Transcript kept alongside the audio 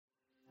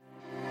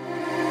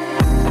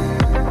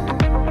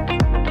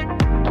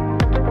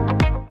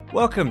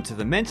Welcome to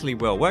the Mentally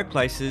Well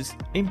Workplaces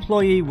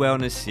Employee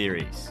Wellness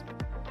Series.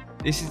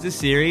 This is the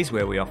series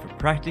where we offer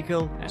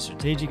practical and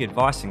strategic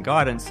advice and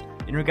guidance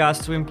in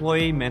regards to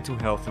employee mental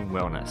health and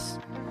wellness,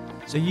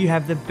 so you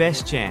have the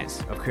best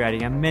chance of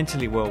creating a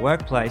mentally well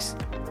workplace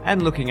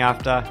and looking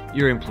after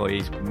your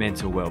employees'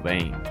 mental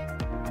well-being.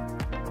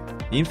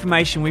 The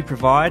information we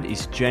provide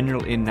is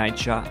general in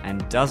nature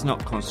and does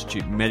not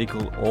constitute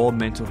medical or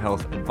mental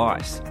health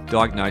advice,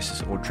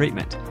 diagnosis or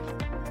treatment.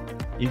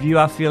 If you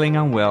are feeling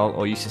unwell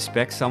or you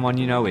suspect someone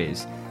you know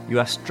is, you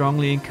are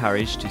strongly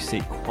encouraged to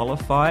seek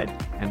qualified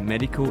and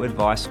medical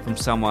advice from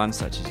someone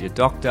such as your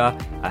doctor,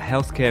 a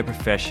healthcare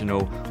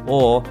professional,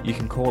 or you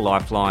can call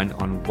Lifeline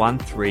on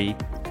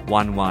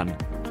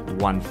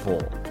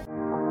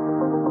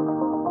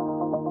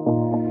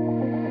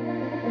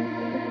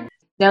 131114.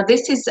 Now,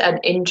 this is an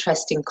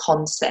interesting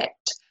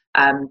concept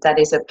that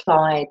is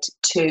applied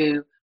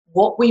to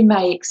what we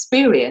may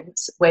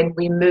experience when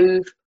we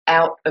move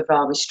out of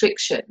our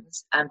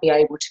restrictions and be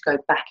able to go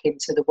back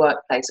into the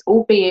workplace,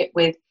 albeit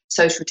with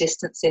social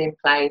distancing in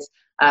place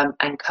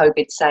and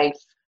COVID-safe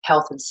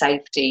health and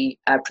safety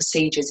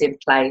procedures in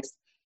place.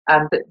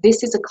 But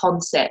this is a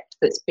concept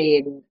that's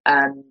being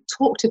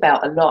talked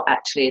about a lot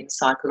actually in the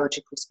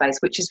psychological space,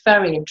 which is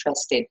very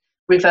interesting,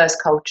 reverse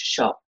culture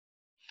shock.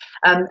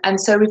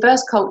 And so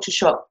reverse culture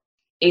shock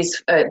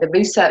is the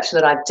research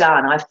that I've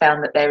done. I've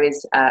found that there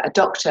is a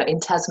doctor in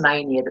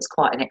Tasmania that's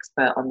quite an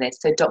expert on this.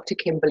 So Dr.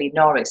 Kimberly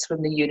Norris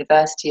from the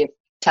University of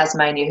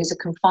Tasmania, who's a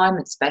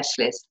confinement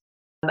specialist.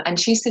 And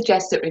she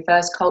suggests that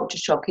reverse culture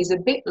shock is a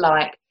bit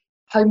like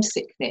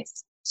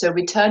homesickness. So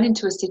returning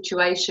to a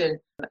situation,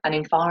 an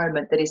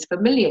environment that is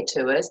familiar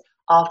to us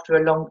after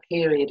a long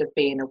period of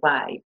being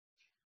away.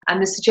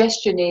 And the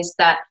suggestion is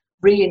that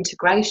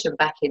reintegration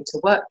back into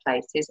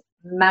workplaces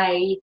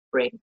may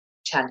bring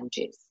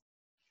challenges.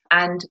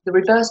 And the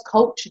reverse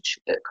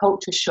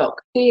culture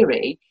shock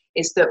theory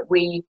is that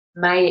we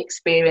may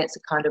experience a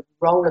kind of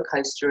roller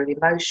coaster of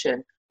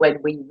emotion when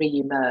we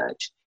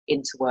re-emerge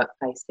into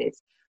workplaces.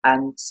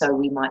 And so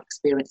we might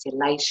experience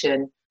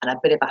elation and a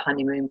bit of a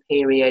honeymoon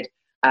period,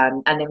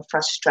 and then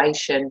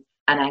frustration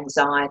and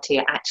anxiety.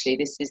 Actually,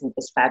 this isn't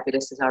as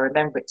fabulous as I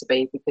remember it to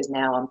be, because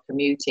now I'm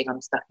commuting, I'm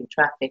stuck in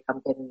traffic,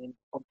 I'm getting in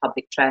on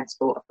public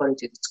transport, I've got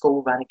to do the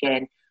school run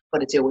again, I've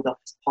got to deal with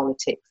office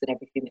politics and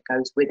everything that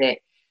goes with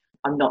it.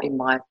 I'm not in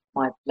my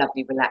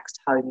lovely relaxed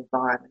home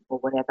environment or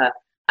whatever.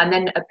 And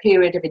then a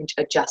period of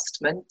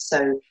adjustment,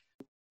 so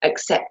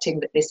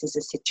accepting that this is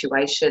a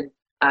situation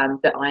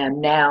that I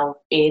am now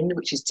in,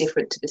 which is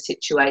different to the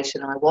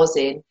situation I was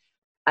in,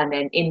 and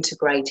then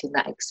integrating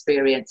that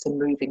experience and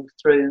moving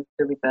through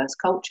the reverse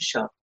culture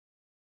shock.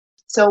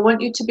 So I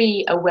want you to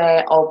be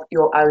aware of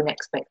your own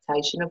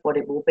expectation of what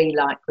it will be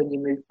like when you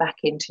move back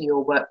into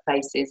your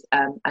workplaces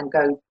and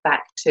go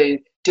back to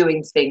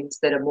doing things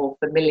that are more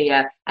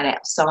familiar and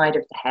outside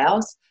of the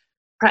house.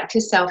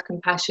 Practice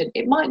self-compassion.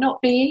 It might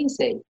not be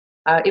easy.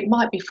 It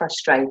might be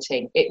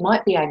frustrating. It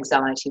might be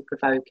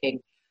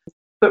anxiety-provoking.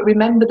 But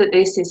remember that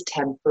this is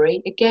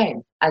temporary,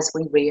 again, as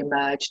we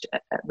re-emerge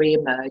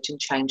and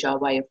change our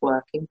way of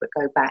working, but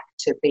go back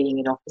to being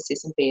in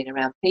offices and being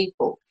around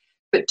people.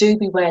 But do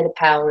beware the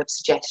power of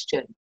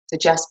suggestion. So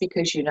just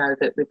because you know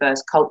that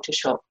reverse culture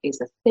shock is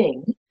a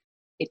thing,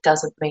 it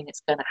doesn't mean it's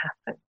going to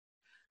happen.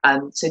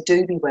 So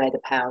do beware the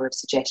power of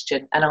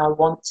suggestion. And I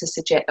want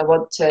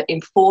to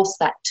enforce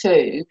that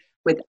too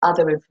with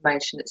other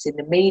information that's in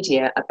the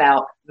media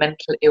about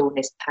mental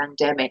illness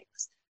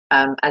pandemics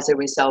as a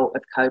result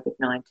of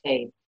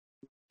COVID-19.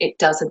 It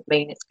doesn't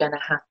mean it's going to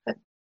happen.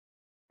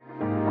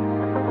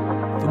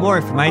 For more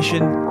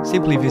information,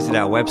 simply visit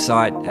our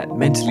website at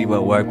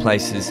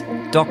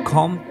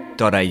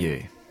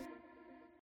mentallywellworkplaces.com.au.